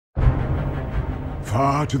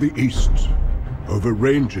Far to the east, over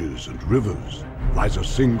ranges and rivers, lies a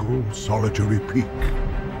single solitary peak.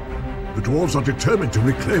 The dwarves are determined to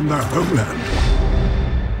reclaim their homeland.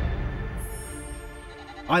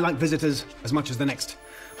 I like visitors as much as the next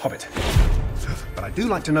hobbit. But I do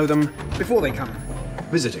like to know them before they come.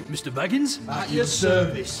 Visiting. Mr. Baggins? At your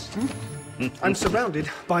service. I'm surrounded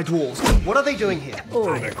by dwarves. What are they doing here?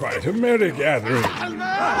 They're quite a merry gathering.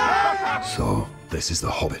 So, this is the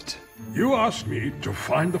Hobbit. You asked me to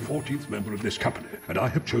find the 14th member of this company, and I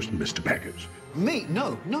have chosen Mr. Baggins. Me?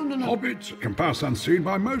 No. Hobbits can pass unseen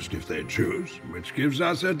by most if they choose, which gives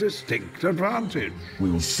us a distinct advantage. We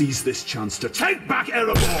will seize this chance to take back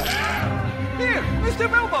Erebor! Here, Mr.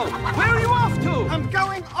 Bilbo! Where are you off to? I'm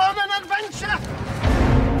going on an adventure!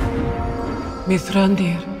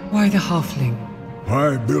 Mithrandir, why the halfling?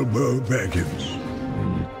 Why Bilbo Baggins?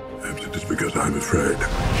 Perhaps it is because I'm afraid.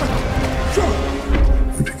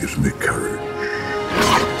 And it gives me courage.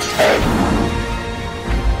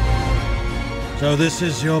 So this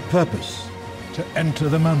is your purpose, to enter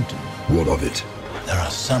the mountain? What of it? There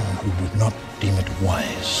are some who would not deem it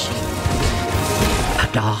wise. A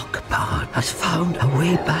dark part has found a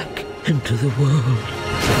way back into the world.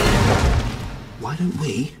 Why don't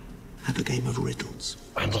we have a game of riddles?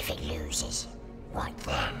 And if it loses, what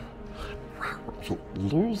then? Well, if it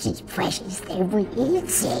loses precious, then we eat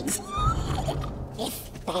it.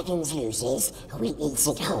 If Baggins loses, we eat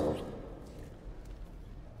it whole.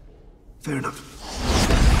 Fair enough.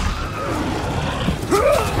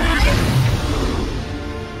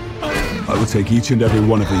 I will take each and every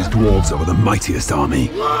one of these dwarves over the mightiest army.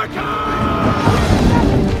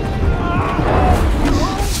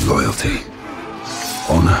 Loyalty,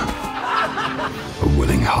 honor, a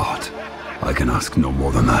willing heart. I can ask no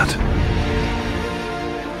more than that.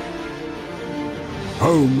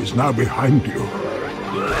 Home is now behind you.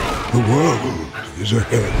 The world is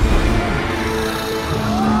ahead.